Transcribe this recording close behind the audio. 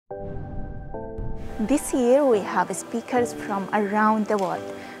This year we have speakers from around the world,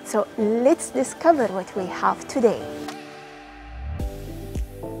 so let's discover what we have today.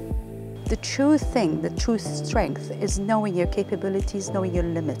 The true thing, the true strength is knowing your capabilities, knowing your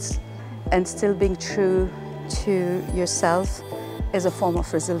limits, and still being true to yourself is a form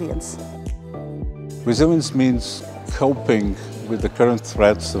of resilience. Resilience means coping with the current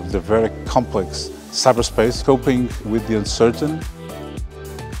threats of the very complex cyberspace, coping with the uncertain.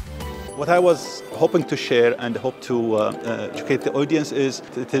 What I was hoping to share and hope to educate the audience is,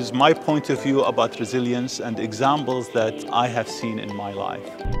 it is my point of view about resilience and examples that I have seen in my life.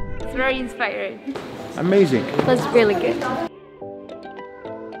 It's very inspiring. Amazing. It was really good.